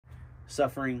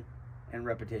suffering, and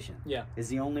repetition. Yeah. Is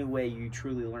the only way you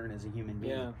truly learn as a human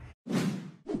being. Yeah.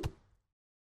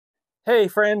 Hey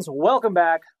friends, welcome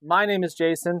back. My name is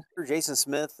Jason. Jason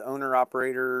Smith, owner,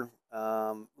 operator,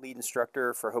 lead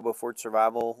instructor for Hobo Forge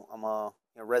Survival. I'm a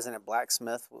resident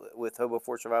blacksmith with Hobo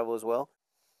Forge Survival as well.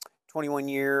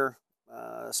 21-year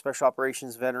special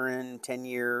operations veteran, 10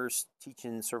 years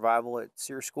teaching survival at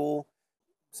SEER School.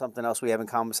 Something else we have in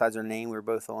common besides our name, we were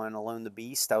both on Alone the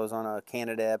Beast. I was on a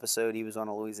Canada episode, he was on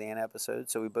a Louisiana episode,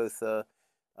 so we both... you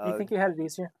think you had it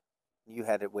easier? You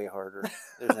had it way harder.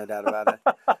 There's no doubt about it.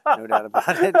 No doubt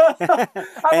about it.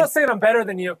 I'm not saying I'm better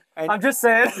than you. I'm just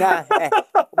saying.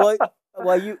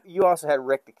 Well, you also had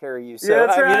Rick to carry you. So, yeah,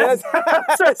 that's right.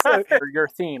 That's right. Your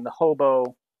theme, the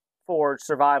Hobo Forge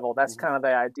Survival, that's kind of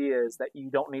the idea, is that you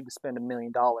don't need to spend $1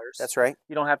 million. That's right.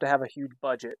 You don't have to have a huge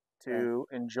budget to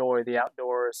enjoy the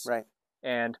outdoors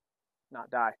and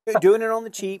not die. Doing it on the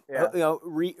cheap,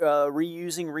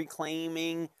 reusing,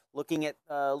 reclaiming, looking at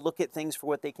things for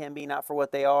what they can be, not for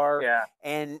what they are. Yeah.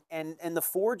 And the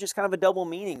forge is kind of a double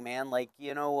meaning, man. Like,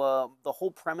 the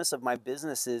whole premise of my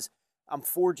business is I'm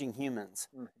forging humans.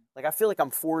 Mm-hmm. Like, I feel like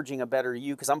I'm forging a better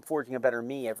you because I'm forging a better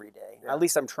me every day. Yeah. At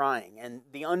least I'm trying. And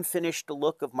the unfinished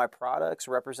look of my products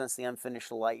represents the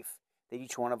unfinished life that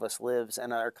each one of us lives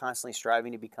and are constantly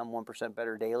striving to become 1%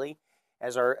 better daily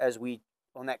as we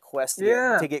on that quest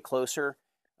to get closer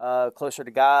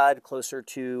to God, closer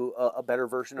to a better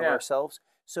version of ourselves.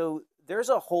 So there's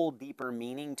a whole deeper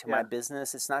meaning to my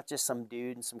business. It's not just some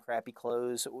dude in some crappy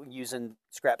clothes using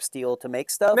scrap steel to make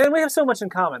stuff. Man, we have so much in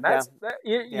common.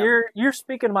 You're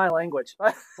speaking my language.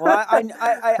 Well,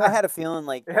 I had a feeling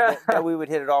like that we would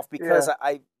hit it off because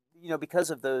because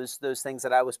of those things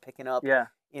that I was picking up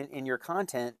in your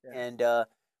content. And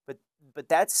but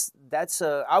that's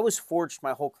I was forged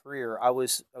my whole career. I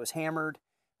was hammered.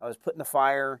 I was put in the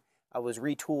fire. I was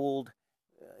retooled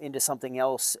into something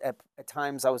else. At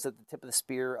times, I was at the tip of the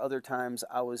spear. Other times,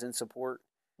 I was in support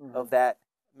of that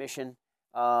mission.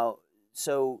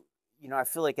 So, I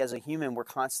feel like as a human, we're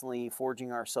constantly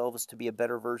forging ourselves to be a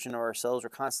better version of ourselves. We're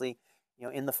constantly,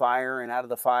 in the fire and out of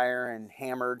the fire and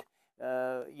hammered,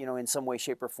 in some way,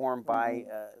 shape, or form by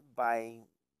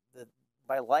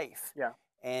life. Yeah.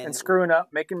 And screwing up,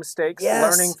 making mistakes,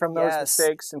 learning from those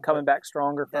mistakes, and coming back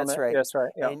stronger from it. That's right. That's right.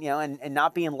 Yeah. And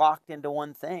not being locked into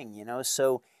one thing.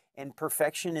 So and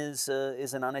perfection is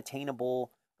an unattainable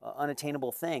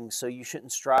thing. So you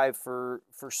shouldn't strive for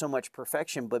so much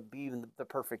perfection, but be the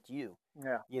perfect you.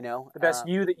 Yeah. The best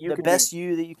you that you can be. The best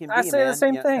you that you can be. I say the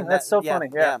same thing. That's so funny.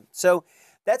 Yeah. So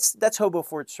that's Hobo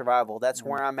Forge Survival. That's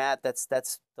where I'm at. That's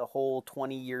the whole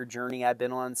 20-year journey I've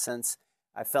been on since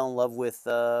I fell in love with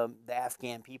the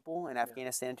Afghan people in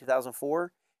Afghanistan in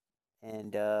 2004,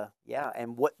 and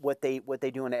and what they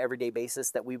do on an everyday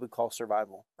basis that we would call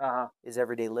survival is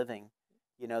everyday living.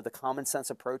 The common sense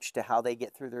approach to how they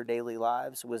get through their daily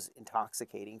lives was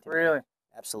intoxicating to me. Really?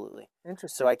 Absolutely.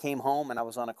 Interesting. So I came home and I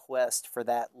was on a quest for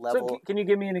that level. So can you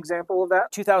give me an example of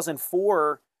that?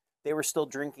 2004, they were still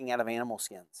drinking out of animal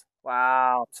skins.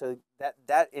 Wow. So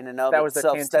that in and of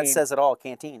itself, that says it all.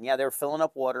 Canteen. Yeah, they were filling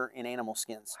up water in animal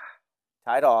skins,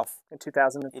 tied off. In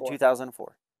 2004. In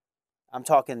 2004. I'm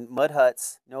talking mud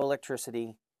huts, no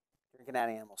electricity, drinking out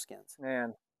of animal skins.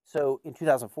 Man. So in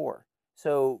 2004.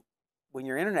 So when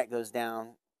your internet goes down,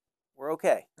 we're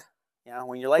okay.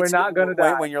 When your lights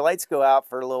when your lights go out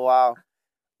for a little while,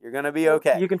 you're gonna be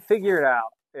okay. You can figure it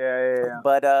out. Yeah.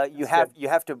 But you have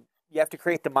to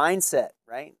create the mindset,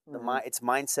 right? It's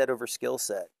mindset over skill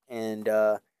set, and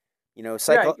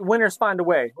winners find a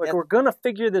way. Like we're gonna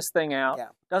figure this thing out. Yeah.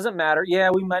 Doesn't matter. Yeah,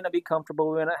 we might not be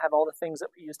comfortable. We might not have all the things that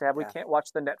we used to have. We can't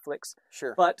watch the Netflix.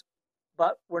 Sure. But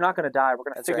we're not gonna die.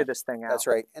 We're gonna figure this thing out. That's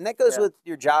right. And that goes with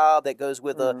your job. That goes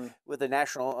with a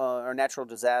national or natural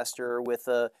disaster. With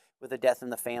a death in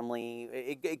the family.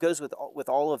 It goes with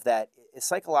all of that.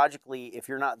 Psychologically, if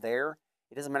you're not there,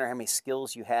 it doesn't matter how many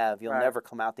skills you have, you'll never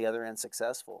come out the other end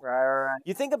successful. Right.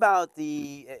 You think about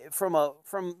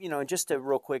just to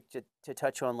real quick to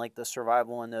touch on like the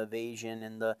survival and the evasion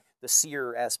and the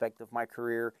seer aspect of my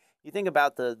career. You think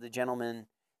about the gentlemen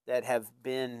that have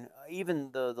been,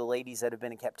 even the ladies that have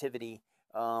been in captivity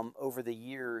over the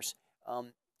years.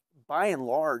 By and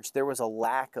large, there was a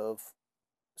lack of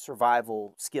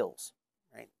survival skills.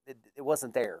 Right, it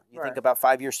wasn't there. You think about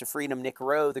 5 Years to Freedom. Nick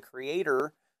Rowe, the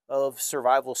creator of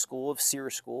survival school, of SEER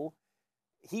school,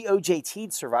 he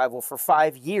OJT'd survival for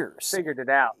 5 years. Figured it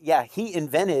out. Yeah, he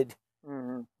invented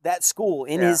that school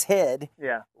in his head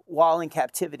while in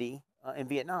captivity in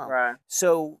Vietnam. Right.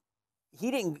 So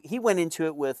he went into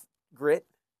it with grit,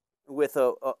 with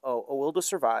a will to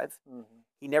survive.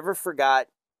 He never forgot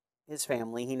his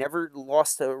family. He never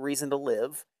lost a reason to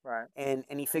live. Right. And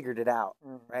he figured it out.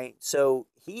 Right. So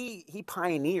he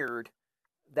pioneered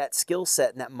that skill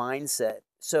set and that mindset.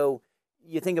 So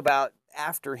you think about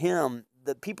after him,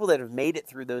 the people that have made it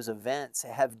through those events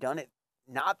have done it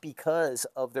not because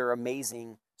of their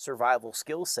amazing survival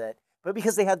skill set, but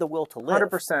because they had the will to live.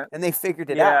 100%. And they figured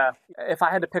it out. If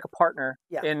I had to pick a partner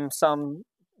in some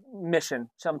mission,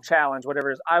 some challenge, whatever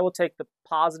it is, I will take the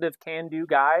positive can-do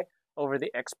guy over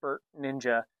the expert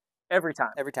ninja every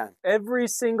time. Every time. Every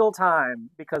single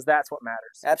time, because that's what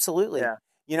matters. Absolutely. Yeah.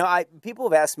 You know, people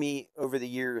have asked me over the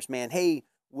years, man, hey,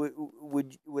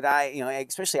 would I, you know,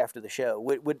 especially after the show,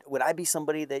 would I be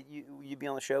somebody that you'd be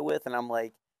on the show with? And I'm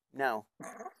like, no.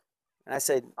 And I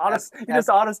said, honest, you're just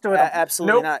honest to it.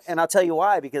 Absolutely not. And I'll tell you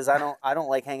why, because I don't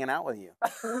like hanging out with you.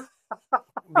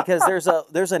 Because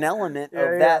there's an element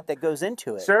of that goes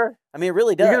into it. Sure. I mean, it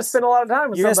really does. You're gonna spend a lot of time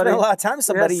with somebody. You're gonna spend a lot of time with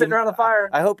somebody. Sitting around the fire.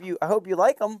 I hope you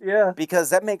like them. Yeah. Because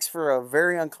that makes for a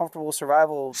very uncomfortable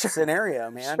survival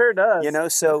scenario, man. Sure does. You know,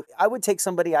 so I would take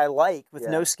somebody I like with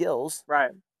no skills.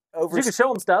 Right. Over. You can show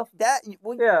them stuff.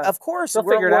 Of course. They'll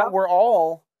figure it out. We're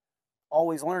all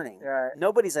always learning. Right.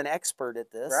 Nobody's an expert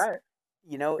at this. Right.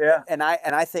 You know. Yeah. And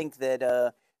I think that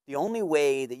the only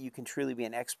way that you can truly be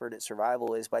an expert at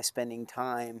survival is by spending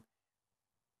time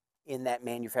in that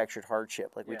manufactured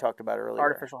hardship, like we talked about earlier.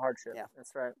 Artificial hardship. Yeah,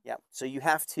 that's right. Yeah. So you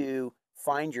have to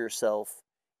find yourself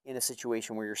in a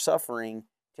situation where you're suffering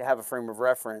to have a frame of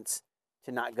reference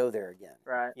to not go there again.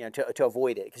 Right. You know, to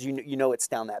avoid it, because you know it's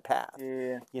down that path.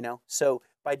 Yeah. You know, so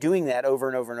by doing that over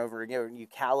and over and over again, you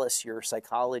callous your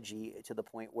psychology to the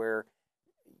point where,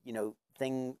 you know,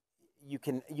 you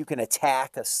can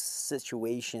attack a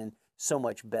situation so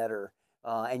much better.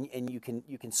 And you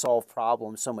can solve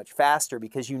problems so much faster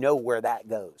because you know where that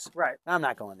goes. Right. I'm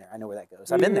not going there. I know where that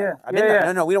goes. I've been there. I've been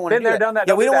there. No, we don't want to do that. Done that.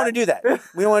 Yeah, we don't want to do that.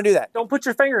 We don't want to do that. Don't put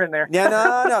your finger in there. Yeah,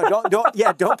 no.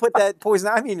 Don't put that poison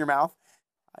ivy in your mouth.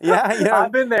 Yeah, you know.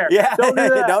 I've been there. Yeah. Don't do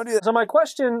that. Don't do that. So my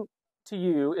question to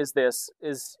you is this: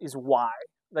 is why?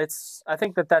 I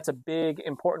think that's a big,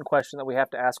 important question that we have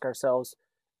to ask ourselves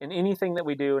in anything that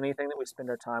we do, anything that we spend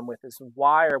our time with, is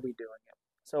why are we doing it?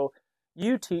 So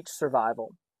you teach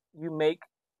survival. You make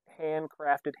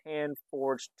handcrafted,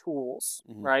 hand-forged tools,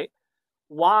 right?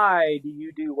 Why do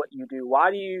you do what you do?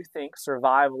 Why do you think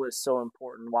survival is so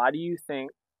important? Why do you think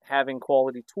having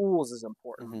quality tools is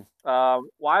important?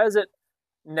 Why is it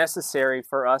necessary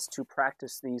for us to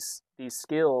practice these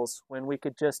skills when we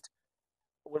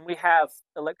have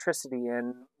electricity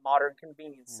and modern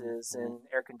conveniences and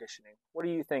air conditioning? What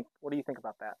do you think? What do you think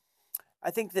about that?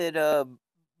 I think that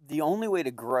the only way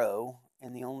to grow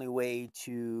and the only way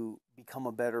to become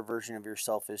a better version of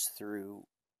yourself is through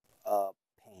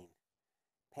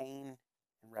pain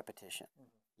and repetition.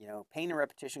 You know, pain and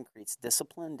repetition creates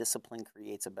discipline. Discipline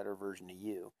creates a better version of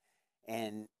you.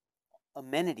 And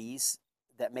amenities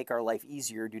that make our life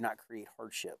easier do not create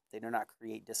hardship. They do not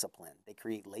create discipline. They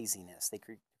create laziness. They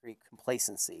create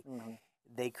complacency.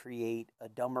 They create a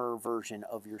dumber version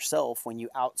of yourself when you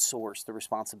outsource the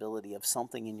responsibility of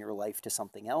something in your life to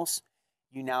something else.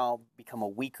 You now become a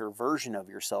weaker version of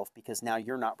yourself because now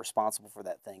you're not responsible for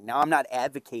that thing. Now, I'm not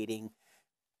advocating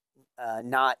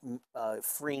not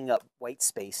freeing up white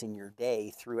space in your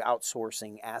day through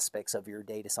outsourcing aspects of your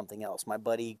day to something else. My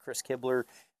buddy Chris Kibler,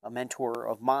 a mentor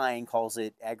of mine, calls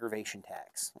it aggravation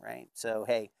tax, right? So,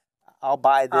 hey, I'll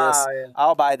buy this.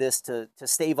 I'll buy this to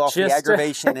stave off the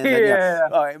aggravation, and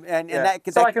then,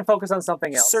 so I can focus on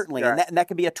something else. Certainly, and that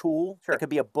could be a tool. That could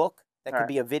be a book. That could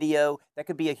be a video. That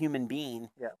could be a human being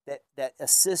that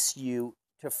assists you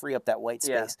to free up that white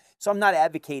space. So I'm not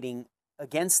advocating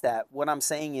against that. What I'm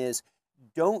saying is,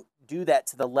 don't do that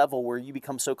to the level where you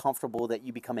become so comfortable that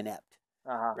you become inept.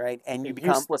 Right, and you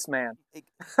become useless man,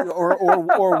 or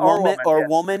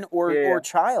woman or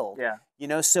child. Yeah, you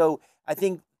know. So I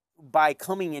think by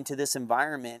coming into this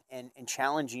environment and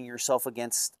challenging yourself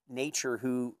against nature,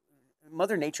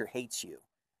 Mother Nature hates you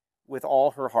with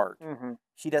all her heart.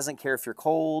 She doesn't care if you're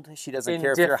cold. She doesn't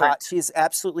care if you're hot. She's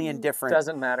absolutely indifferent.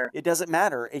 Doesn't matter. It doesn't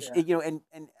matter. You know,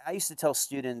 and I used to tell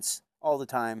students all the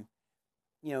time,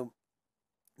 you know,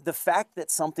 the fact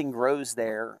that something grows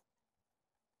there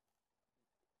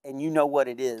and you know what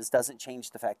it is doesn't change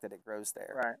the fact that it grows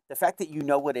there. Right. The fact that you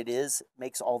know what it is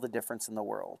makes all the difference in the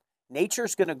world.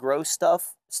 Nature's going to grow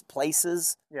stuff,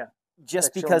 places,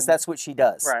 just because that's what she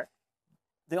does. Right.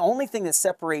 The only thing that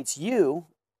separates you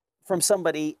from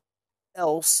somebody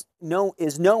else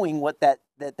is knowing what that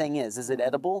thing is. Is it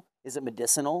edible? Is it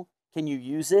medicinal? Can you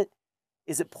use it?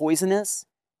 Is it poisonous?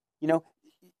 You know,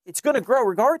 it's going to grow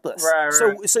regardless.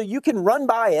 Right. So you can run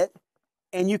by it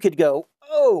and you could go,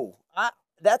 oh,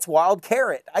 that's wild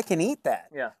carrot. I can eat that.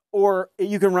 Yeah. Or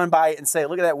you can run by it and say,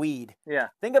 look at that weed. Yeah.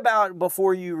 Think about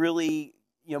before you really,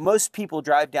 most people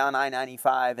drive down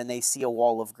I-95 and they see a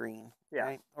wall of green. Yeah.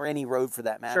 Right? Or any road for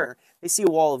that matter. Sure. They see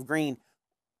a wall of green.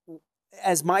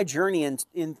 As my journey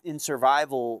in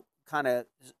survival kind of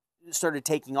started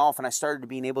taking off and I started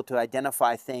being able to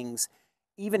identify things,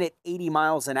 even at 80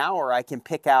 miles an hour, I can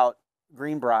pick out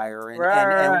greenbrier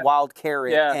and wild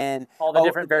carrot and all the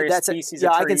different various species of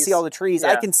trees. I can see all the trees.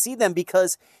 Yeah. I can see them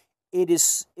because it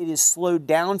is slowed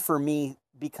down for me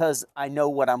because I know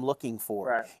what I'm looking for.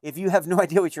 Right. If you have no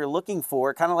idea what you're looking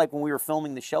for, kind of like when we were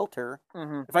filming the shelter,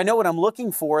 if I know what I'm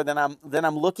looking for, then I'm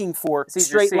looking for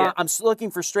straight line. I'm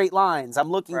looking for straight lines. I'm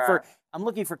looking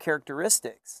for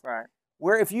characteristics. Right.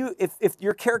 Where if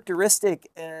your characteristic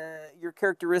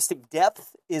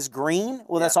depth is green,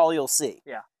 well, that's all you'll see.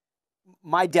 Yeah.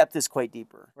 My depth is quite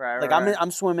deeper. Right. Like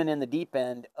I'm swimming in the deep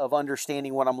end of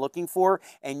understanding what I'm looking for,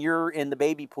 and you're in the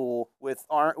baby pool with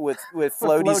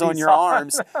floaties on your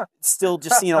arms, still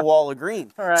just seeing a wall of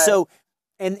green. Right. So,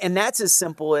 and that's as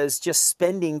simple as just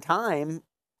spending time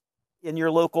in your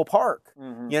local park.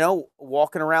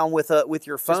 Walking around with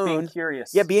your phone. Just being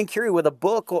curious. Yeah, being curious with a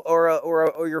book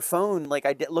or your phone. Like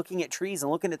looking at trees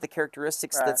and looking at the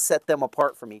characteristics that set them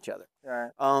apart from each other.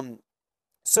 Right.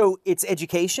 So it's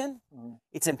education,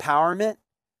 it's empowerment,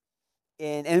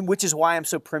 and which is why I'm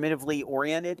so primitively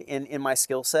oriented in my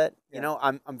skill set. Yeah.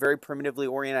 I'm very primitively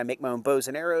oriented. I make my own bows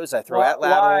and arrows. I throw at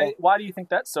lateral. Why do you think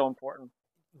that's so important?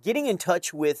 Getting in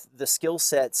touch with the skill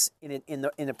sets in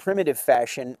a primitive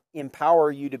fashion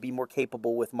empower you to be more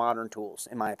capable with modern tools,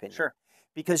 in my opinion. Sure.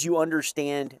 Because you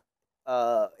understand.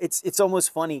 It's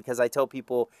almost funny because I tell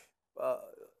people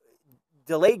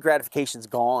delayed gratification's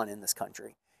gone in this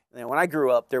country. When I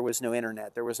grew up, there was no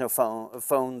internet. There was no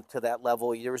phone to that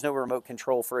level. There was no remote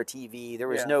control for a TV. There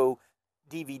was no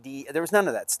DVD. There was none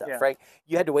of that stuff, right?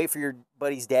 You had to wait for your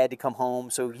buddy's dad to come home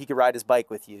so he could ride his bike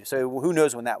with you. So who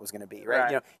knows when that was going to be,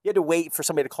 right? You had to wait for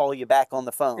somebody to call you back on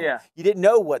the phone. Yeah. You didn't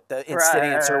know what the instant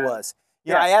answer was.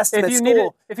 I asked him at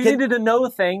school. If you needed to know a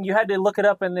thing, you had to look it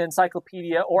up in the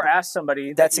encyclopedia or ask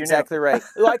somebody. That's exactly right.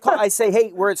 I say,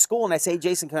 hey, we're at school, and I say,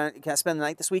 Jason, can I spend the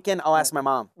night this weekend? I'll ask my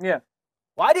mom. Yeah.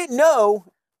 Well, I didn't know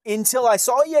until I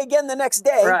saw you again the next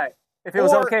day. Right. If it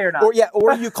was okay or not.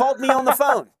 Or you called me on the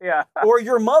phone. Yeah. Or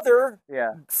your mother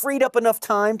freed up enough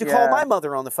time to call my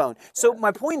mother on the phone. So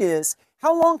my point is,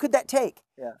 how long could that take?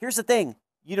 Yeah. Here's the thing.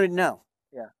 You didn't know.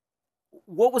 Yeah.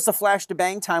 What was the flash to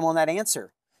bang time on that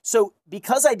answer? So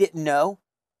because I didn't know,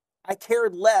 I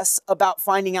cared less about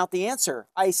finding out the answer.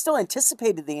 I still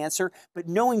anticipated the answer, but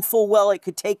knowing full well it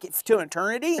could take it to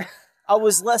eternity, I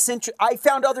was less interested. I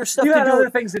found other stuff to do. You had other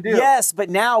things to do. Yes, but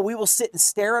now we will sit and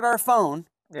stare at our phone.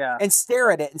 Yeah. And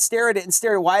stare at it and stare at it and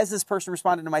stare at it. Why is this person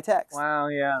responding to my text? Wow,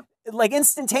 yeah. Like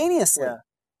instantaneously. Yeah.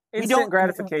 Instant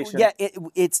gratification. Yeah,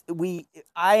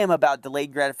 I am about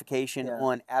delayed gratification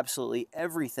on absolutely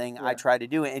everything I try to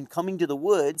do. And coming to the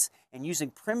woods and using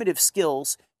primitive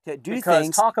skills to do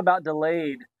things. Talk about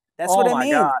delayed. That's what I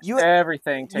mean. Gosh,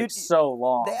 everything takes so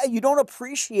long. You don't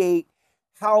appreciate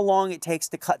how long it takes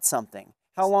to cut something.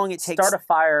 How long it takes. Start a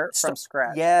fire from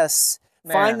scratch. Yes.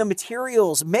 Man. Find the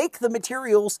materials. Make the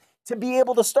materials to be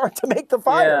able to start to make the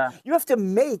fire. Yeah. You have to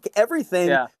make everything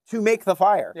to make the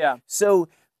fire. Yeah. So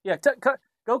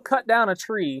go cut down a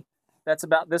tree that's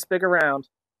about this big around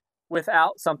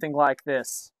without something like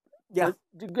this. Yeah.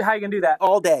 How you gonna do that?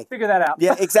 All day. Figure that out.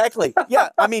 Yeah, exactly. Yeah,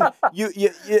 I mean,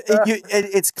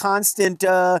 it's constant.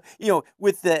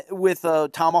 With a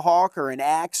tomahawk or an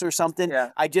axe or something. Yeah.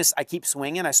 I keep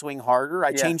swinging. I swing harder.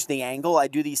 I change the angle. I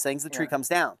do these things. The tree comes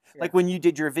down. Yeah. Like when you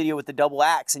did your video with the double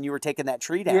axe and you were taking that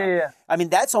tree down. Yeah. I mean,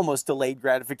 that's almost delayed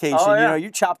gratification. Oh, yeah.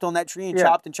 You chopped on that tree and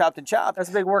chopped and chopped and chopped. That's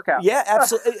a big workout. Yeah,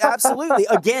 absolutely.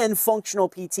 Again, functional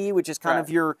PT, which is kind of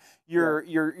your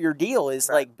deal is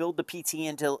like build the PT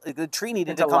into the tree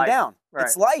needed to come down. Right.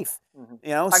 It's life. Mm-hmm.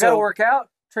 I got to work out.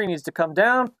 Tree needs to come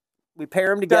down. We pair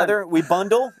them together. We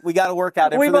bundle. We got to work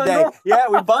out for the day. Yeah,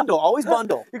 we bundle. Always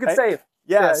bundle. You can save.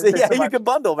 Yes. Yeah, you can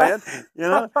bundle, man.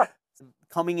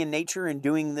 Coming in nature and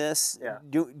doing this,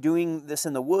 doing this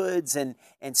in the woods and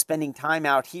spending time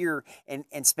out here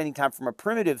and spending time from a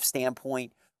primitive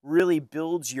standpoint really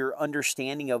builds your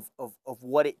understanding of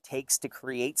what it takes to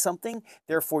create something.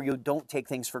 Therefore, you don't take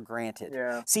things for granted.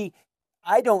 Yeah. See,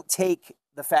 I don't take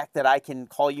the fact that I can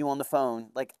call you on the phone.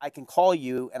 Like I can call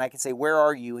you and I can say, where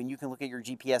are you? And you can look at your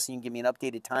GPS and you can give me an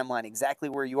updated timeline exactly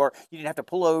where you are. You didn't have to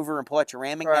pull over and pull out your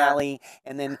ramming alley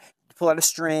and then pull out a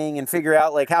string and figure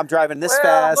out like how I'm driving this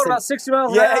fast. I'm about 60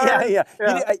 miles an hour. Yeah.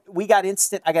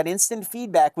 I got instant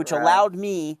feedback, which allowed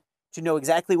me to know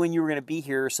exactly when you were going to be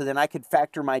here, so then I could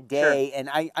factor my day, Sure. and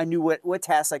I knew what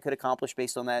tasks I could accomplish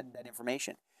based on that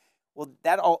information. Well,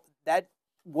 that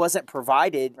wasn't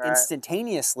provided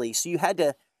instantaneously, so you had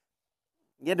to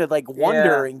like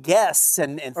wonder and guess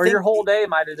and or think. Your whole day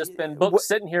might have just been booked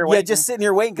sitting here waiting. Yeah, just sitting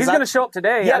here waiting. He's going to show up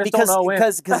today. Yeah, I just don't know when.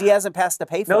 because he hasn't passed the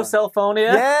payphone. No cell phone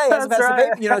yet. Yeah, he hasn't passed the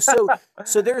payphone. You know,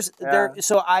 so there's Yeah.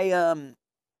 So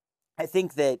I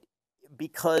think that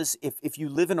because if you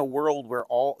live in a world where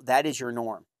all that is your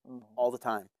norm all the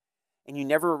time, and you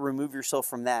never remove yourself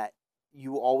from that,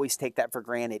 you always take that for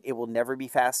granted. It will never be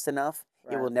fast enough.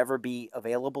 Right. It will never be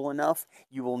available enough.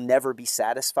 You will never be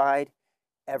satisfied,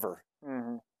 ever.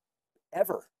 Mm-hmm.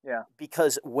 Ever. Yeah.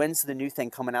 Because when's the new thing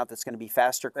coming out that's going to be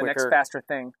faster, quicker? The next faster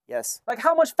thing. Yes. Like,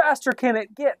 how much faster can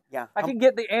it get? Yeah. I can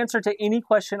get the answer to any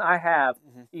question I have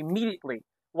immediately.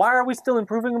 Why are we still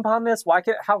improving upon this?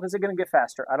 How is it going to get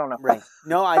faster? I don't know. Right.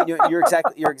 No, you're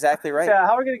exactly right. Yeah.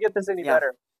 How are we going to get this any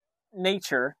better?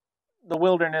 Nature, the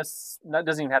wilderness. That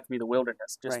doesn't even have to be the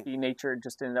wilderness. Just be nature,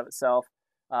 just in and of itself.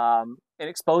 And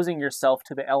exposing yourself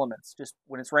to the elements. Just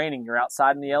when it's raining, you're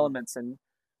outside in the elements, and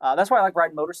that's why I like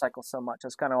riding motorcycles so much.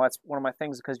 That's one of my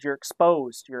things, because you're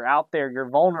exposed, you're out there, you're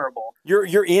vulnerable.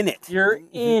 You're in it. You're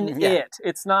in it.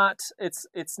 It's not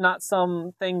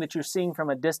something that you're seeing from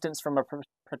a distance, from a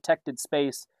protected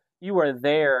space. You are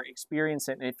there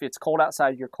experiencing it. If it's cold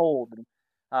outside, you're cold.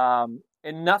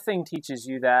 And nothing teaches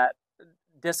you that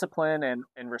discipline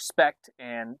and respect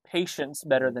and patience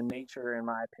better than nature, in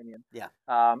my opinion. Yeah.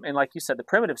 And like you said, the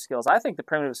primitive skills. I think the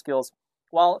primitive skills,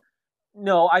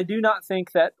 no, I do not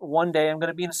think that one day I'm going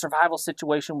to be in a survival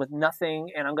situation with nothing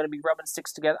and I'm going to be rubbing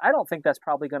sticks together. I don't think that's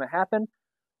probably going to happen.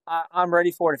 I'm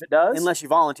ready for it if it does. Unless you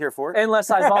volunteer for it. Unless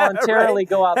I voluntarily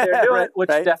go out there and do it, which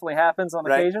definitely happens on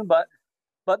occasion.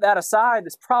 But that aside,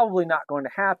 it's probably not going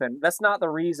to happen. That's not the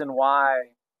reason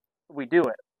why we do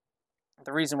it.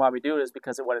 The reason why we do it is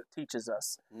because of what it teaches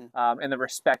us, and the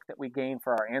respect that we gain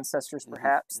for our ancestors,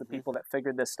 perhaps, the people that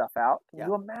figured this stuff out. Can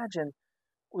you imagine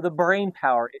the brain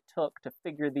power it took to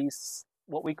figure these,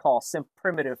 what we call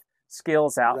primitive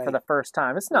skills out for the first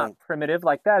time? It's not primitive.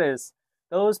 Like, that is,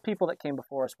 those people that came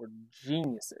before us were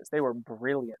geniuses. They were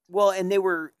brilliant. Well, and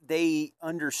they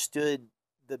understood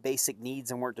the basic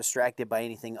needs and weren't distracted by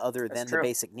anything other than the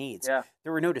basic needs. Yeah.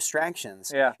 There were no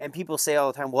distractions. Yeah. And people say all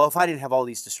the time, well, if I didn't have all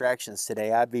these distractions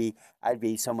today, I'd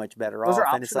be so much better off. Those are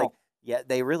optional. And it's like, yeah,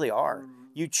 they really are.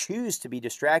 You choose to be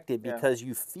distracted because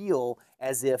you feel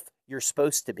as if you're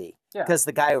supposed to be. Yeah. Because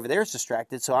the guy over there is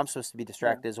distracted, so I'm supposed to be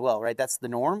distracted as well, right? That's the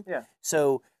norm. Yeah.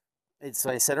 So it's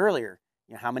like I said earlier,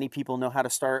 you know, how many people know how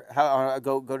to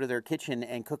go to their kitchen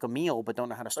and cook a meal but don't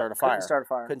know how to start a fire?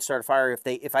 Couldn't start a fire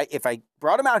if I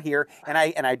brought them out here and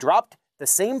I dropped the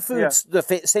same foods,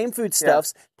 same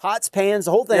foodstuffs, pots, pans,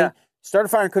 the whole thing. Yeah. Start a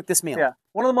fire and cook this meal. Yeah.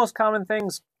 One of the most common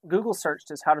things Google searched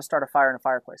is how to start a fire in a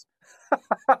fireplace.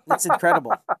 That's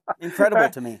incredible. Incredible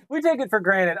to me. We take it for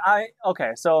granted.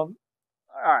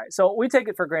 So we take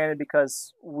it for granted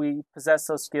because we possess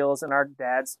those skills, and our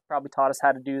dads probably taught us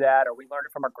how to do that, or we learned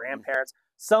it from our grandparents.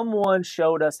 Someone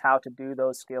showed us how to do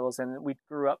those skills, and we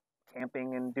grew up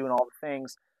camping and doing all the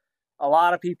things. A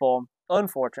lot of people,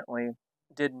 unfortunately,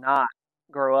 did not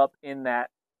grow up in that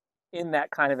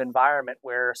kind of environment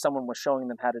where someone was showing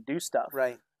them how to do stuff.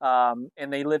 Right.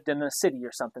 And they lived in a city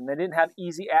or something. They didn't have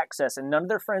easy access, and none of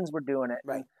their friends were doing it.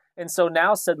 Right. And so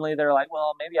now suddenly they're like,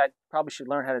 well, maybe I probably should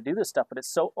learn how to do this stuff, but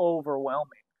it's so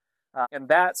overwhelming. And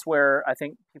that's where I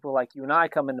think people like you and I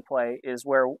come into play, is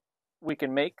where we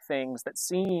can make things that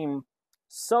seem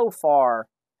so far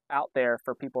out there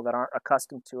for people that aren't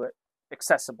accustomed to it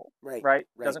accessible. Right?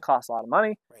 It doesn't cost a lot of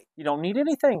money. Right. You don't need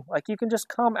anything. Like, you can just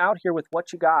come out here with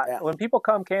what you got. Yeah. When people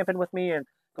come camping with me and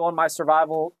go on my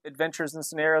survival adventures and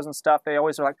scenarios and stuff, they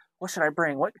always are like, what should I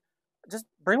bring? Just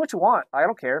bring what you want. I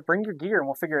don't care. Bring your gear and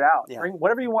we'll figure it out. Yeah. Bring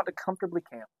whatever you want to comfortably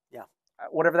camp. Yeah.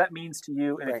 Whatever that means to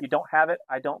you. And if you don't have it,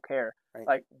 I don't care. Right.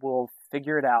 Like, we'll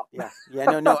figure it out. Yeah.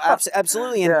 Yeah. No,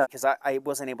 absolutely. Because I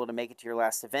wasn't able to make it to your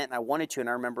last event, and I wanted to. And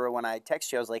I remember when I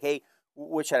texted you, I was like, hey,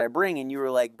 what should I bring? And you were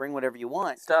like, bring whatever you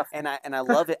want. Stuff. And I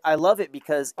love it. I love it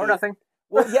because nothing.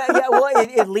 Well, yeah. Well,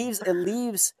 it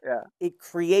leaves. Yeah. It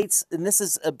creates, and this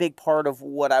is a big part of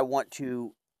what I want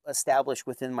to establish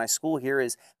within my school here,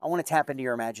 is I want to tap into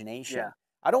your imagination. Yeah.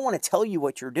 I don't want to tell you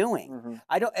what you're doing.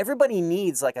 Everybody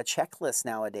needs like a checklist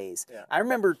nowadays. Yeah. I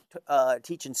remember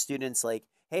teaching students like,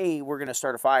 hey, we're going to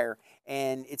start a fire.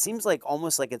 And it seems like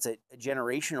almost like it's a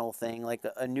generational thing, like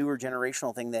a newer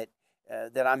generational thing that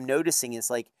I'm noticing is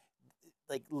like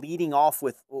leading off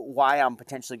with why I'm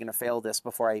potentially going to fail this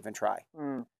before I even try.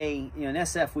 In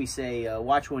SF, we say,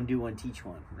 watch one, do one, teach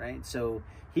one, right? So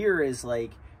here is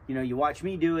like, you watch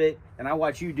me do it, and I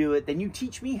watch you do it, then you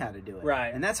teach me how to do it.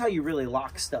 Right. And that's how you really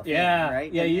lock stuff in,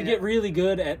 right? Yeah, you get really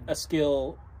good at a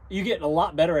skill. You get a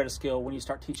lot better at a skill when you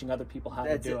start teaching other people how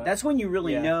to do it. That's when you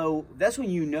really know. That's when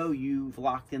you know you've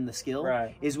locked in the skill.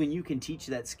 Right. Is when you can teach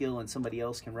that skill and somebody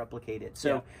else can replicate it.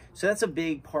 So that's a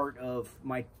big part of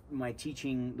my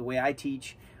teaching, the way I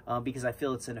teach, because I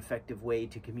feel it's an effective way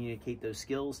to communicate those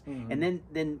skills. And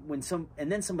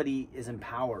then somebody is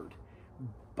empowered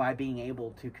by being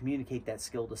able to communicate that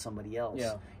skill to somebody else.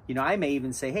 Yeah. I may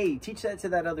even say, hey, teach that to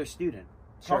that other student.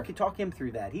 Talk him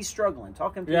through that. He's struggling.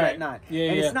 Talk him through that knot.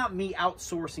 It's not me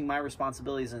outsourcing my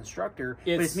responsibility as an instructor,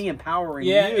 but it's me empowering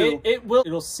you.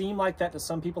 It'll seem like that to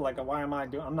some people, like, why am I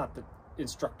doing? I'm not the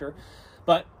instructor.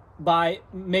 But by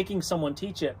making someone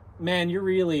teach it, man, you're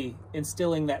really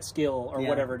instilling that skill or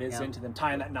whatever it is into them,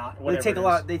 tying that knot. They take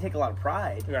a lot of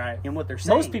pride in what they're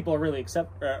saying. Most people are really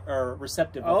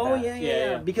receptive of that.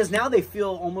 Yeah. Because now they feel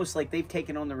almost like they've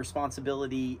taken on the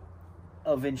responsibility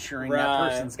of ensuring that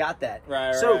person's got that.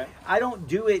 So I don't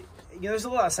do it. There's a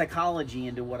lot of psychology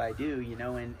into what I do,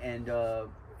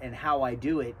 and how I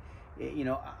do it.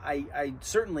 I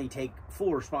certainly take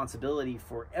full responsibility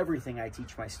for everything I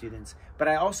teach my students, but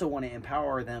I also want to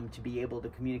empower them to be able to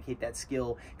communicate that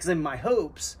skill. Because in my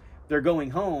hopes, they're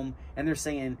going home and they're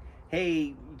saying,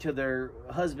 hey, to their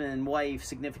husband, wife,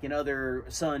 significant other,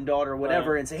 son, daughter,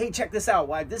 whatever, and say, hey, check this out.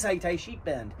 This is how you tie a sheet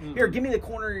bend. Here, give me the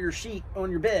corner of your sheet on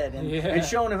your bed, and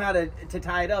showing them how to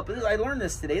tie it up. I learned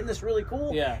this today. Isn't this really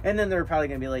cool? Yeah. And then they're probably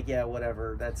going to be like, yeah,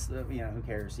 whatever. That's, who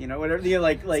cares? Whatever.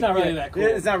 It's not really that cool.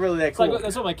 It's not really that cool.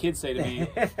 That's what my kids say to me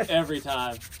every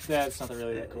time. That's not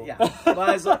really that cool. Yeah. Well,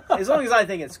 as long as I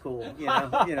think it's cool,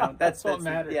 that's what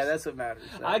matters. Yeah, that's what matters.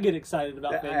 So. I get excited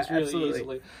about things really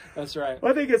easily. That's right.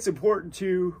 Well, I think it's important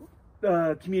to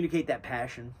communicate that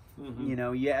passion.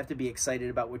 You have to be excited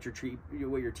about what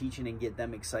you're teaching and get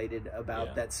them excited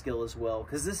about that skill as well,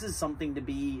 because this is something to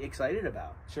be excited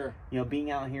about. Sure.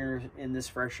 Being out here in this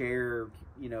fresh air,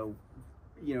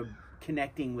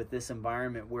 connecting with this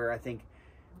environment where I think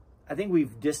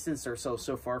we've distanced ourselves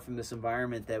so far from this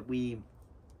environment that we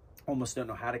almost don't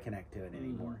know how to connect to it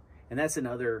anymore. And that's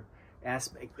another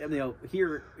aspect.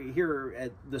 Here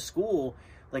at the school,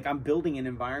 like, I'm building an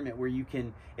environment where you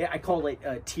can, I call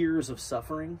it tiers of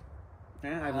suffering. I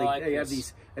have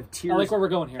tiers. I like where we're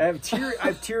going here. I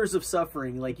have tiers of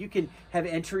suffering. Like, you can have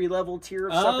entry level tier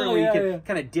of suffering where you can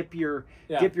kind of dip your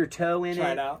toe in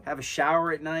it, have a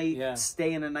shower at night,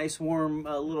 stay in a nice warm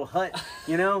little hut,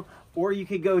 or you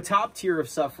could go top tier of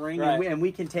suffering, and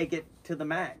we can take it to the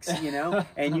max,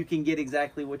 and you can get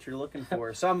exactly what you're looking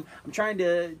for. So I'm trying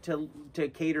to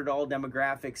cater to all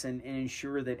demographics and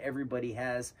ensure that everybody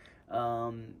has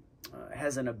an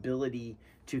ability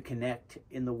to connect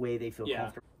in the way they feel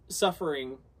comfortable.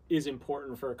 Suffering is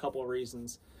important for a couple of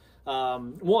reasons.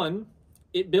 One,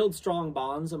 it builds strong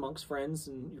bonds amongst friends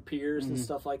and your peers and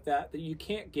stuff like that you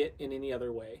can't get in any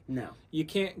other way. No. You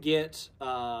can't get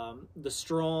the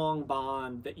strong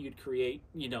bond that you'd create,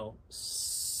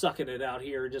 sucking it out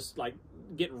here, just like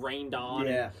getting rained on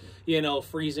and,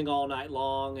 freezing all night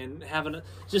long and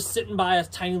just sitting by a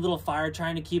tiny little fire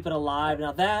trying to keep it alive.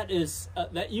 Now that is,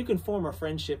 that you can form a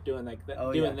friendship doing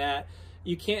that.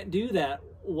 You can't do that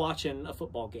watching a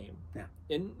football game. Yeah.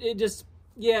 And it just...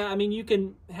 Yeah, I mean, you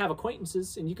can have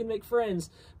acquaintances and you can make friends,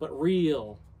 but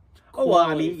real.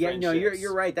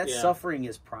 You're right. That suffering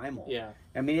is primal. Yeah.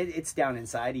 I mean, it's down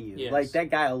inside of you. Yes. Like, that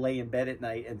guy will lay in bed at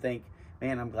night and think,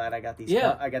 man, I'm glad I got these.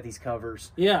 I got these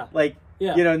covers. Yeah. Like,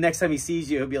 next time he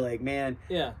sees you, he'll be like, man,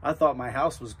 I thought my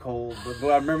house was cold, but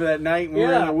I remember that night when we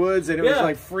were in the woods and it was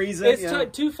like freezing. It's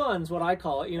type 2 fun's what I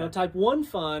call it. Type 1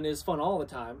 fun is fun all the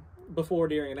time. Before,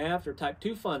 during, and after. Type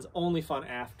 2 fun's only fun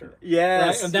after.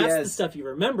 Yes. Right? And that's the stuff you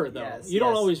remember, though. You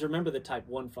don't always remember the type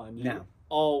 1 fun. You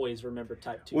always remember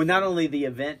type 2 Well, fun. not only the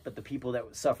event, but the people that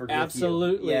suffered with you.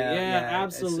 Absolutely.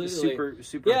 Absolutely. It's super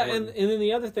important. And then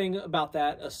the other thing about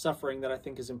that, suffering, that I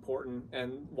think is important,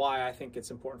 and why I think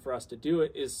it's important for us to do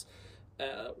it, is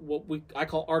what I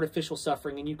call artificial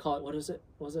suffering, and you call it, what is it?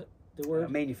 Was it? The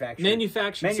word? Manufactured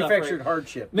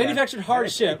hardship. Manufactured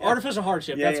hardship. Artificial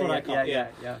hardship. That's what I call it.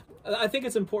 Yeah. I think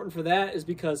it's important for that is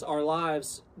because our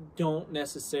lives don't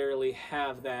necessarily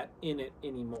have that in it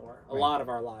anymore. A lot of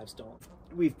our lives don't.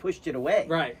 We've pushed it away.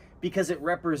 Right. Because it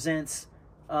represents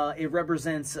like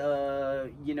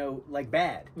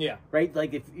bad. Yeah. Right?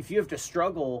 Like, if you have to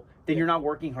struggle, then you're not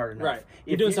working hard enough. Right.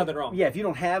 You're doing something wrong. Yeah, if you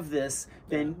don't have this,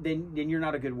 then you're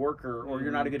not a good worker, or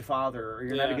you're not a good father, or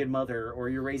you're not a good mother, or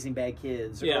you're raising bad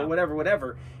kids, or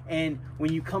whatever. And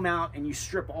when you come out and you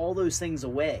strip all those things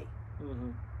away,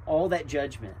 all that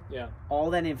judgment, all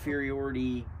that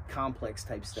inferiority complex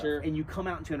type stuff. Sure. And you come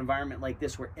out into an environment like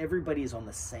this where everybody is on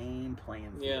the same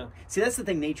playing field. Yeah. See, that's the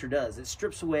thing nature does. It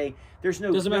strips away. There's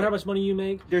no. Doesn't matter how much money you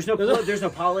make. There's no. There's no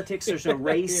politics. There's no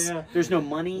race. Yeah. There's no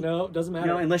money. No, it doesn't matter.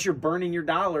 You know, unless you're burning your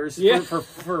dollars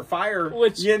for fire,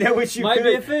 which you know, which you might could,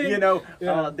 be a thing. You know,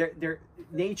 yeah.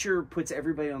 Nature puts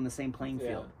everybody on the same playing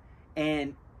field,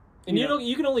 and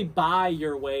you can only buy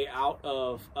your way out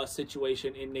of a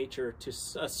situation in nature to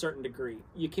a certain degree.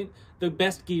 The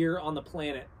best gear on the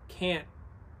planet can't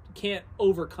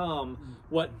overcome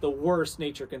what the worst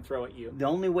nature can throw at you. The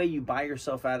only way you buy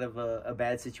yourself out of a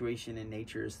bad situation in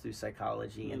nature is through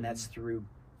psychology, and that's through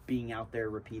being out there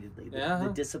repeatedly.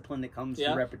 The discipline that comes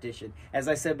through repetition. As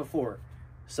I said before,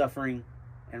 suffering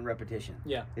and repetition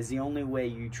is the only way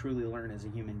you truly learn as a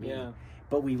human being. Yeah.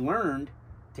 But we learned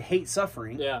to hate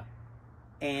suffering. Yeah.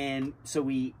 And so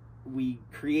we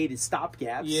created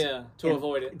stopgaps. To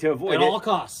avoid it. To avoid at all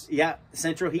costs. Yeah.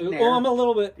 Central heat and air. Oh, I'm a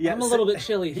little bit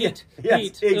chilly. Heat. Yes,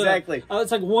 heat. Exactly.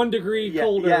 It's like 1 degree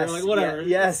colder. Like whatever.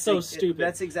 Yes. It's so stupid.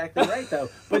 That's exactly right, though.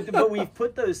 But we've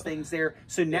put those things there.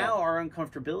 So now our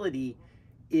uncomfortability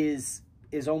is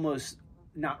almost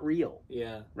not real.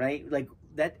 Yeah. Right? Like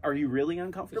that. Are you really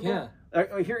uncomfortable? Yeah.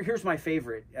 Here's my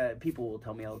favorite. People will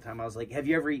tell me all the time. I was like, have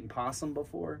you ever eaten possum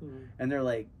before? And they're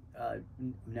like,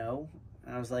 no.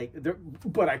 And I was like,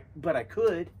 but I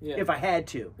could if I had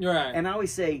to. Right. And I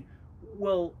always say,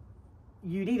 well,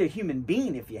 you'd eat a human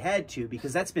being if you had to,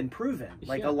 because that's been proven.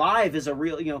 Like Alive is a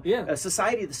real, a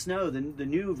Society of the Snow, the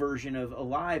new version of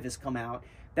Alive has come out.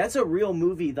 That's a real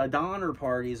movie. The Donner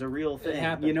Party is a real thing.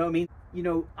 You know what I mean?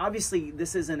 Obviously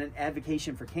this isn't an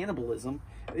advocation for cannibalism.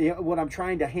 What I'm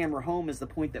trying to hammer home is the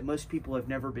point that most people have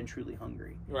never been truly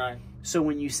hungry. Right. So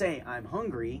when you say I'm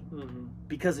hungry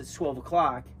because it's 12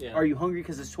 o'clock, are you hungry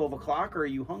because it's 12 o'clock, or are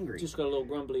you hungry? Just got a little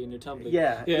grumbly in your tumbly.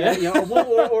 Yeah.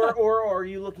 Or are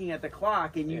you looking at the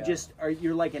clock and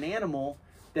you're like an animal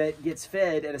that gets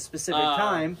fed at a specific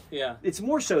time? Yeah. It's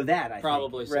more so that, I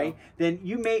Probably think, right? Then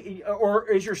you may, or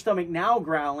is your stomach now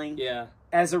growling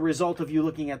as a result of you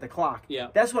looking at the clock? Yeah.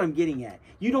 That's what I'm getting at.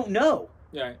 You don't know.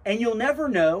 Right. And you'll never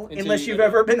know unless you've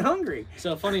ever been hungry.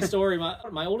 So, funny story,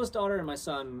 my oldest daughter and my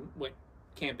son went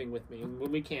camping with me. And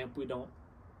when we camp, we don't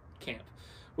camp.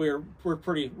 We're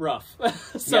pretty rough.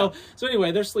 So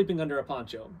anyway, they're sleeping under a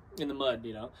poncho in the mud,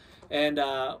 And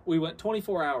we went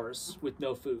 24 hours with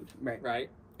no food. Right.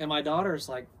 And my daughter's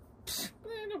like,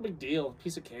 no big deal,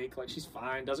 piece of cake. Like, she's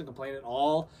fine, doesn't complain at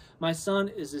all. My son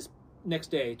is this next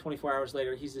day, 24 hours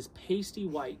later, he's this pasty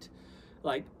white,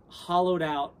 like hollowed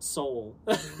out soul.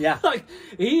 Yeah. Like,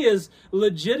 he is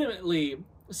legitimately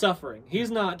suffering.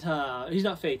 He's not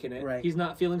faking it. Right. He's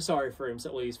not feeling sorry for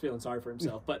himself. Well, he's feeling sorry for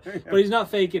himself, but he's not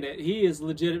faking it. He is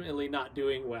legitimately not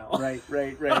doing well. Right.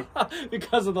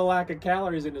 Because of the lack of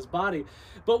calories in his body.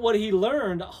 But what he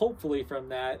learned, hopefully, from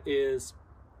that is,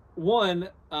 one,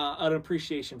 an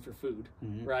appreciation for food,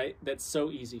 right? That's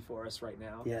so easy for us right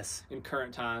now. Yes. In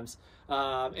current times.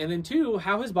 And then two,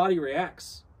 how his body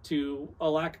reacts to a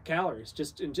lack of calories.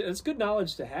 It's good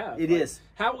knowledge to have. It is.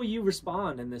 How will you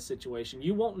respond in this situation?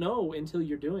 You won't know until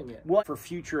you're doing it. Well, for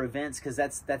future events, because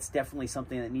that's definitely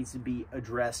something that needs to be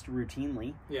addressed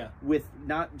routinely. Yeah. With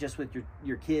not just with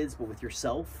your kids, but with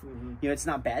yourself. It's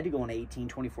not bad to go on an 18,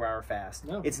 24-hour fast.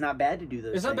 No. It's not bad to do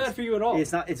those things. It's not bad for you at all.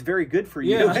 It's not. It's very good for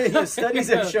you. Yeah. Studies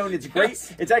have shown it's great.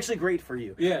 Yes. It's actually great for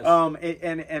you. Yes.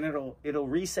 And it'll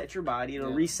reset your body.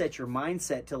 It'll reset your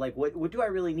mindset to like, what do I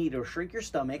really need? It'll shrink your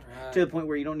stomach to the point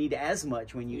where you don't need as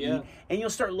much when you eat. And you'll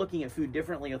start looking at food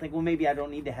differently. You'll think, well, maybe I don't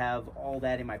need to have all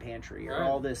that in my pantry or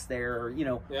all this there or,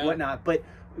 whatnot. But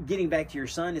getting back to your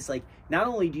son, it's like, not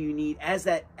only do you need as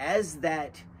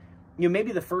that,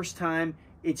 maybe the first time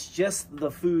it's just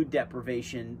the food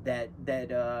deprivation that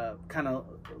kind of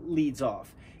leads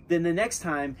off. Then the next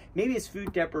time, maybe it's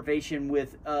food deprivation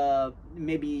with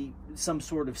maybe some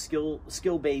sort of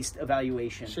skill-based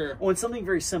evaluation. Sure. On something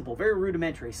very simple, very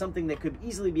rudimentary, something that could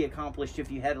easily be accomplished if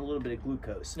you had a little bit of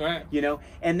glucose. Right.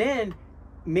 And then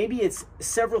maybe it's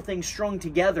several things strung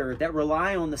together that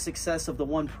rely on the success of the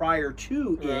one prior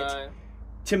to it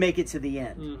to make it to the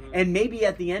end. And maybe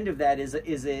at the end of that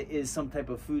is some type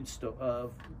of food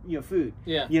food.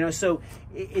 Yeah. So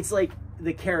it's like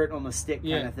the carrot on the stick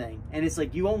kind of thing. And it's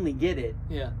like you only get it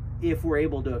if we're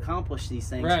able to accomplish these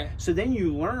things. Right. So then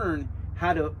you learn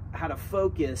how to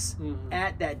focus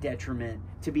at that detriment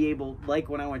to be able, like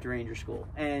when I went to Ranger School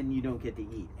and you don't get to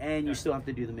eat and you still have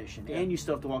to do the mission and you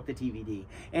still have to walk the TVD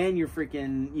and you're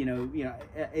freaking,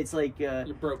 it's like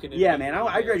you're broken. Yeah, man.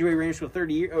 I graduated Ranger School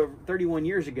 31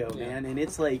 years ago, man, and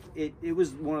it's like it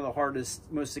was one of the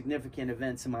hardest, most significant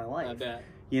events in my life. I bet.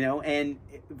 And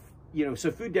you know,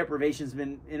 so food deprivation has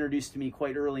been introduced to me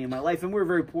quite early in my life, and we were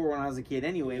very poor when I was a kid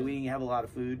anyway. We didn't have a lot of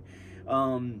food.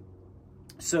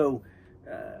 So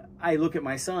I look at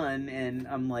my son and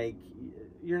I'm like,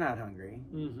 you're not hungry.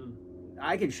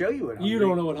 I can show you what hungry. You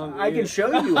don't know what hungry is. I can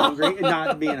show you hungry and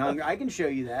not being hungry. I can show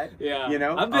you that. Yeah. You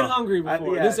know? I've been hungry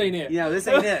before. This ain't it. Yeah, this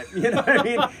ain't it. You know what I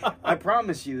mean? I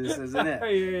promise you this isn't it.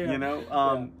 Yeah. You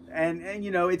know? And you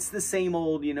know, it's the same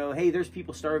old, you know, hey, there's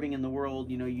people starving in the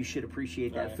world, you know, you should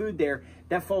appreciate that food there.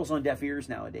 That falls on deaf ears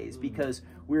nowadays because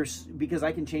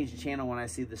I can change the channel when I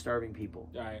see the starving people.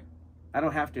 Right. I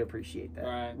don't have to appreciate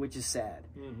that, which is sad.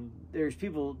 There's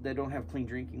people that don't have clean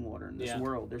drinking water in this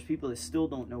world. There's people that still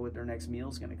don't know what their next meal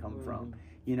is going to come from,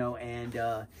 you know, and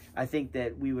I think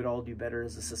that we would all do better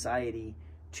as a society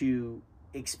to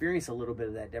experience a little bit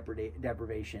of that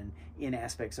deprivation in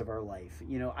aspects of our life.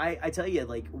 You know, I tell you,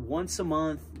 like once a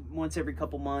month, once every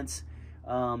couple months,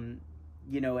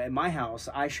 you know, at my house,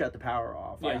 I shut the power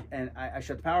off. I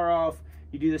shut the power off.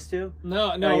 You do this too?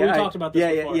 No, we talked about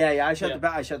this before. Yeah. I shut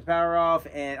the power off,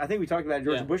 and I think we talked about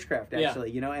Georgia Bushcraft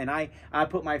actually. You know, and I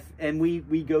put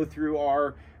we go through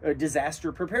our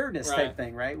disaster preparedness type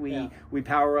thing, right? We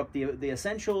power up the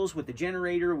essentials with the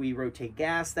generator. We rotate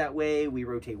gas that way. We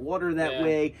rotate water that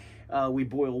way. We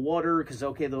boil water because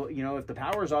you know, if the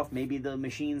power's off, maybe the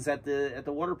machines at the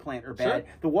water plant are bad.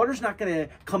 The water's not going to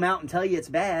come out and tell you it's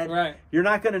bad. Right. You're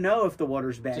not going to know if the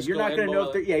water's bad. Just you're not going to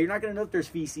know if you're not going to know if there's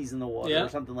feces in the water or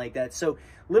something like that. So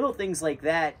little things like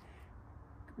that,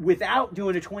 without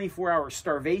doing a 24-hour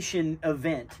starvation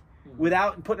event,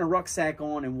 without putting a rucksack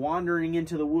on and wandering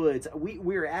into the woods,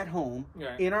 we're at home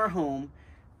in our home.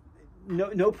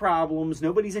 No problems.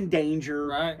 Nobody's in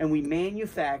danger, and we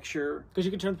manufacture because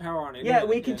you can turn the power on. Yeah,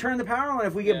 we can turn the power on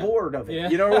if we get bored of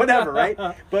it, you know, or whatever, right?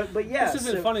 But yeah, this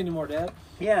isn't funny anymore, Dad.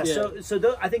 Yeah,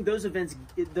 so I think those events,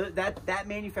 that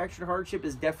manufactured hardship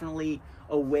is definitely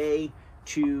a way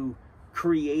to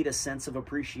create a sense of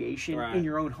appreciation in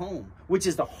your own home, which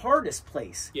is the hardest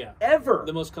place ever.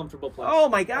 The most comfortable place. Oh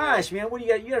my gosh, man! What do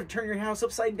you got? You have to turn your house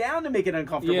upside down to make it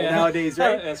uncomfortable nowadays,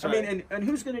 right? That's right. I mean, and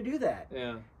who's going to do that?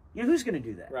 Yeah. You know, who's going to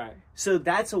do that? Right. So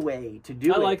that's a way to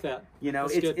do it. I like that. You know,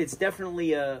 it's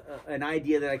definitely an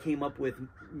idea that I came up with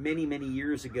many, many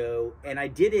years ago, and I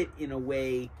did it in a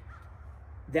way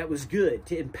that was good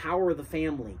to empower the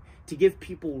family, to give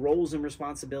people roles and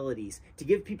responsibilities, to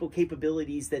give people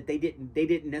capabilities that they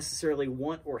didn't necessarily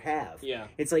want or have. Yeah.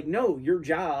 It's like, no, your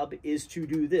job is to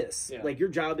do this. Yeah. Like your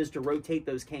job is to rotate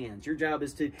those cans. Your job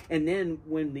is to, and then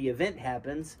when the event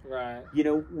happens, you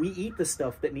know, we eat the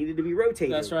stuff that needed to be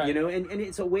rotated. That's right. You know, and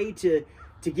it's a way to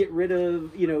get rid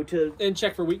of, you know, and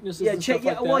check for weaknesses. And stuff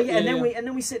like that. Well, and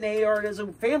then we sit in the AR as a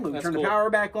family. We turn the power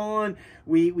back on.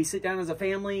 We sit down as a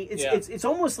family. It's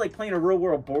almost like playing a real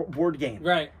world board game.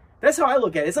 Right. That's how I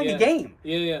look at it. It's like a game.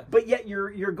 Yeah. But yet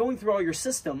you're going through all your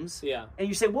systems. Yeah. And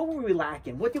you say, what were we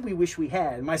lacking? What did we wish we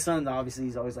had? And my son, obviously,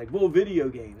 he's always like, well, video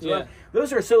games. Yeah. Well,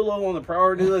 those are so low on the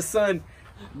priority list, son.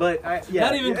 But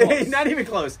not even close. Not even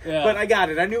close. Yeah. But I got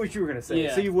it. I knew what you were going to say.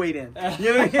 Yeah. So you weighed in.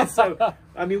 You know what I mean? So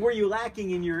I mean, were you lacking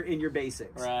in your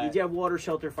basics? Right. Did you have water,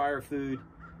 shelter, fire, food?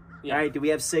 Yeah. Right. Did we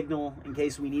have signal in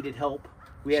case we needed help?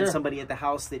 We had somebody at the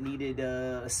house that needed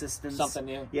assistance. Something,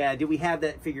 yeah. Yeah. Did we have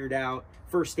that figured out?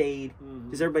 First aid.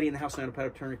 Does everybody in the house know how to put a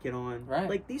tourniquet on? Right.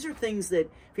 Like these are things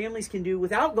that families can do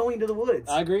without going to the woods.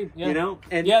 I agree. Yeah. You know.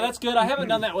 And yeah, that's good. I haven't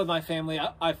done that with my family.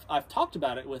 I've talked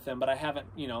about it with them, but I haven't,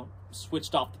 you know,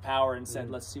 switched off the power and said,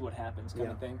 let's see what happens, kind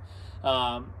of thing.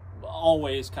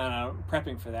 Always kind of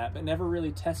prepping for that, but never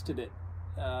really tested it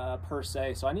per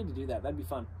se. So I need to do that. That'd be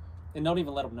fun. And don't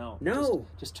even let them know. No.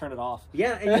 Just turn it off.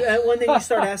 Yeah, and then you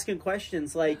start asking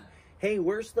questions like, hey,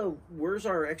 where's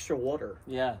our extra water?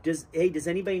 Yeah. Does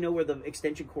anybody know where the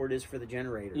extension cord is for the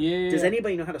generator? Yeah. Does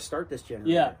anybody know how to start this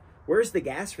generator? Yeah. Where's the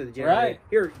gas for the generator? Right.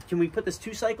 Here, can we put this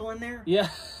 2-cycle in there? Yeah.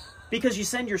 Because you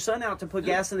send your son out to put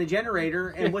gas in the generator,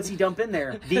 and what's he dump in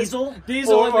there? Diesel?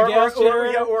 Diesel in the gas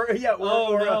generator?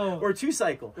 Or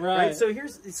 2-cycle. Right.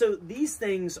 So these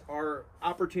things are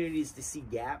opportunities to see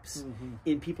gaps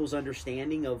in people's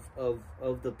understanding of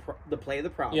the play of the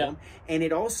problem. Yeah. And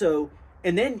it also,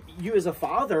 and then you as a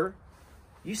father,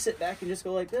 you sit back and just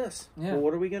go like this. Yeah. Well,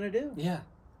 what are we going to do? Yeah.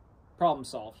 Problem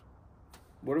solved.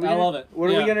 What are we? I love it. What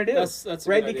are we going to do? That's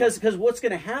right, because what's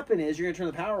going to happen is you're going to turn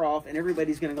the power off, and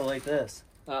everybody's going to go like this.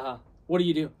 What do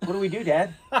you do? What do we do,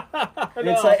 Dad? And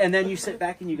it's like, and then you sit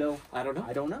back and you go, I don't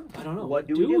know. What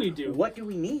do we do? What do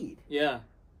we need? Yeah.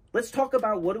 Let's talk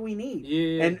about what do we need.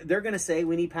 Yeah. And they're going to say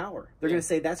we need power. They're going to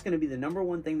say that's going to be the number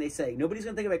one thing they say. Nobody's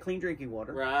going to think about clean drinking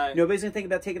water. Right. Nobody's going to think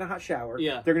about taking a hot shower.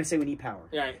 Yeah. They're going to say we need power.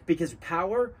 Right. Because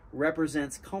power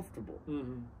represents comfortable.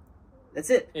 That's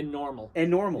it. And normal.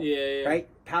 And normal. Yeah. Right?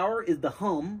 Power is the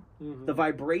hum, the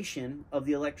vibration of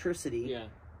the electricity. Yeah.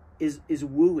 Is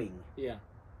wooing. Yeah.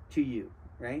 To you,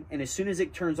 right? And as soon as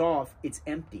it turns off, it's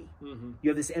empty. You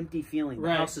have this empty feeling.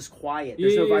 The house is quiet.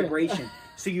 There's no vibration.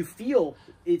 So you feel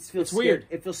it's weird.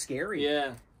 It feels scary.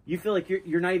 Yeah. You feel like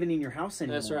you're not even in your house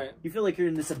anymore. That's right. You feel like you're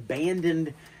in this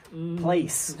abandoned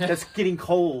place that's getting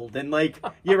cold and like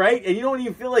you're right, and you don't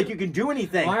even feel like you can do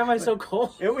anything. Why am I so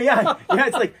cold? Yeah.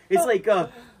 It's like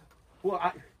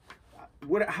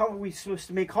how are we supposed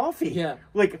to make coffee? Yeah.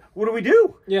 Like, what do we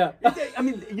do? Yeah. I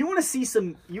mean, you want to see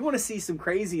some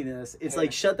craziness. It's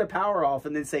like shut the power off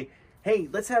and then say, "Hey,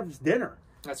 let's have dinner."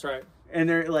 That's right. And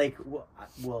they're like,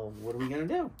 "Well, what are we gonna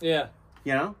do?" Yeah.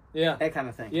 You know? Yeah. That kind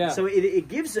of thing. Yeah. So it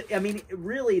gives. I mean,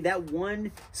 really, that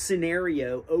one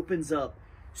scenario opens up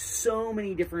so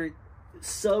many different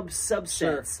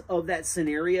subsets of that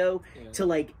scenario to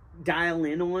like dial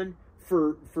in on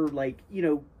for like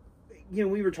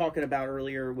we were talking about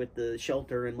earlier with the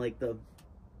shelter and like the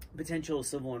potential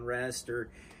civil unrest or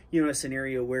a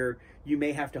scenario where you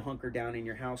may have to hunker down in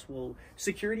your house. Well,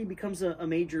 security becomes a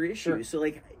major issue. So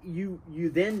like you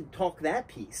then talk that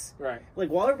piece. Right. Like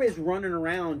while everybody's running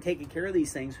around taking care of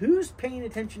these things, who's paying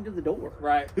attention to the door?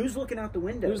 Right. Who's looking out the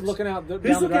windows? Who's looking out down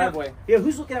the driveway?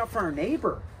 Who's looking out for our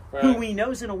neighbor? Right. Who we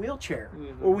know's in a wheelchair,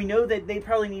 or we know that they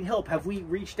probably need help. Have we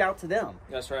reached out to them?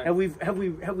 That's right. Have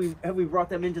we brought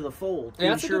them into the fold to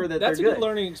ensure that that's they're good? That's a good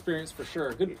learning experience for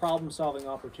sure. Good problem solving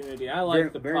opportunity. I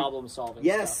like the problem solving.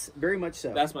 Yes, stuff. very much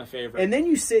so. That's my favorite. And then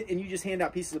you sit and you just hand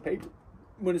out pieces of paper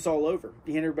when it's all over.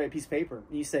 You hand everybody a piece of paper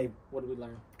and you say, "What did we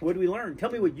learn? What did we learn?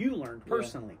 Tell me what you learned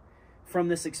personally from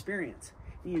this experience."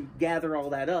 And you gather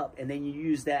all that up, and then you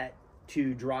use that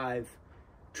to drive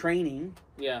training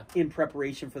in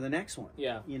preparation for the next one.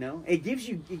 It gives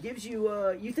you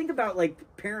you think about like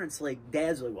parents, like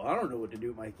dads, like, well, I don't know what to do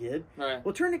with my kid. Right.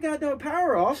 Well, turn the goddamn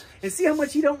power off and see how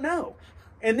much you don't know,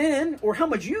 and then or how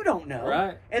much you don't know.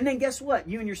 Right. And then guess what?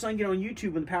 You and your son get on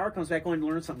YouTube when the power comes back on and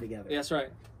learn something together. That's right.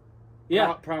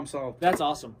 Yeah. Problem solved. That's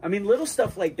awesome. I mean, little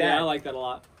stuff like that. Yeah, I like that a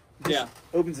lot.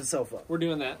 Opens itself up. We're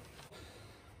doing that.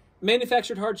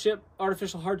 Manufactured hardship,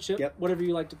 artificial hardship, whatever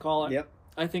you like to call it.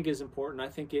 I think is important. I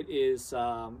think it is.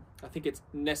 I think it's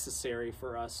necessary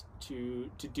for us to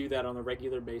do that on a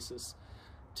regular basis,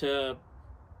 to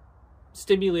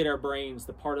stimulate our brains,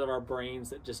 the part of our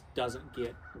brains that just doesn't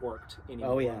get worked anymore.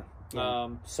 Oh yeah.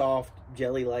 Soft,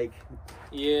 jelly-like.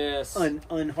 Yes.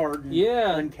 Unhardened.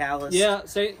 Yeah. Uncalloused. Yeah.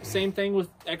 Same thing with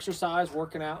exercise,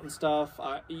 working out and stuff.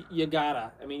 You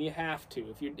gotta. I mean, you have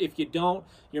to. If you don't,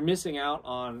 you're missing out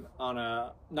on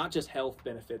a not just health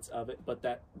benefits of it, but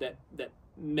that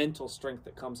mental strength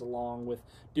that comes along with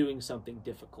doing something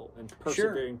difficult and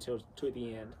persevering to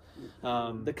the end.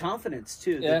 The confidence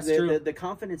too. That's true. The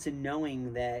confidence in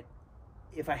knowing that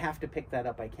if I have to pick that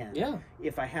up, I can. Yeah.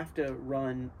 If I have to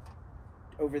run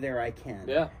over there, I can.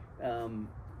 Yeah.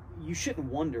 You shouldn't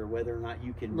wonder whether or not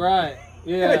you can. Right.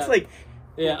 Yeah. It's like.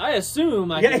 Yeah, I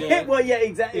assume I can do it. Well, yeah,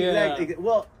 exactly.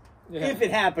 Well, if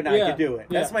it happened, I could do it.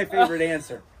 That's my favorite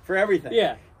answer for everything.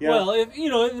 Yeah. Well, if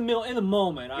in the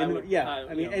moment, I would.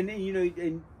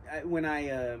 When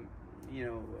I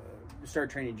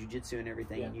started training jiu-jitsu and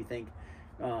everything, and you think,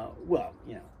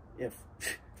 if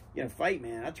you fight,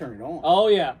 man, I turn it on. Oh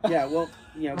yeah. Yeah. Well,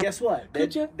 guess what?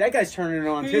 That guy's turning it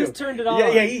on too. He's turned it on.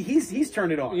 Yeah. He's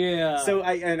turned it on. Yeah. So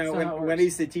when I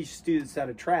used to teach students how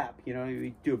to trap,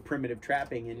 we do a primitive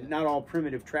trapping, and not all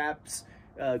primitive traps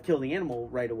kill the animal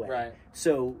right away. Right.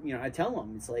 So I tell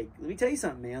them, it's like, let me tell you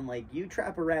something, man. Like, you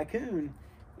trap a raccoon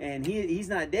and he's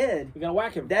not dead, you gotta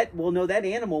whack him. That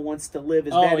animal wants to live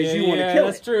as bad as you want to kill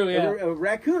it. That's true. Yeah. A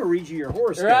raccoon will read you your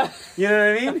horoscope. Right. You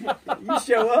know what I mean? You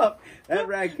show up, that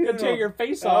raccoon will tear your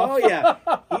face off. Oh yeah,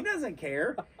 he doesn't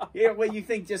care. What you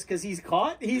think? Just because he's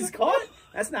caught?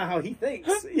 That's not how he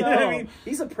thinks. You know what I mean?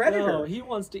 He's a predator. No, he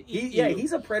wants to eat you. Yeah,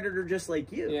 he's a predator just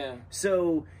like you. Yeah.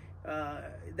 So.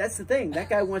 That's the thing. That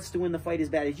guy wants to win the fight as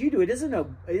bad as you do. It isn't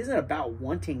about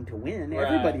wanting to win. Right.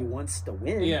 Everybody wants to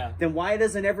win. Yeah. Then why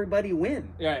doesn't everybody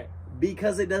win? Right.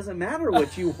 Because it doesn't matter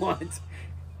what you want.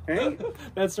 Right?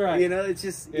 That's right. It's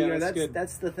just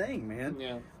that's the thing, man.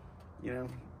 Yeah.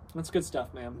 That's good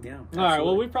stuff, man. Yeah. Absolutely. All right.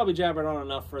 Well, we've probably jabbered on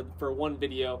enough for one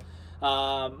video.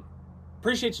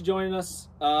 Appreciate you joining us.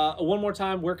 One more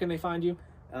time, where can they find you?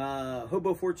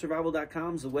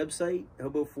 HoboForgeSurvival.com is the website.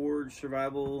 Hobo Forge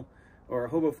Survival, or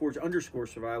Hobo Forge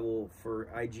 _Survival for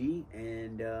IG.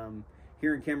 And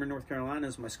here in Cameron, North Carolina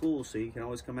is my school, so you can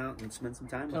always come out and spend some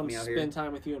time with me out here. Spend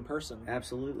time with you in person.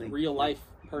 Absolutely. Real life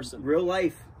person. Real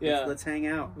life. Yeah. Let's hang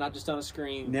out. Not just on a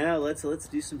screen. No, let's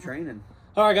do some training.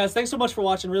 All right, guys, thanks so much for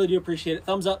watching. Really do appreciate it.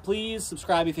 Thumbs up, please.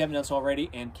 Subscribe if you haven't done so already,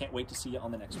 and can't wait to see you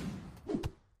on the next one.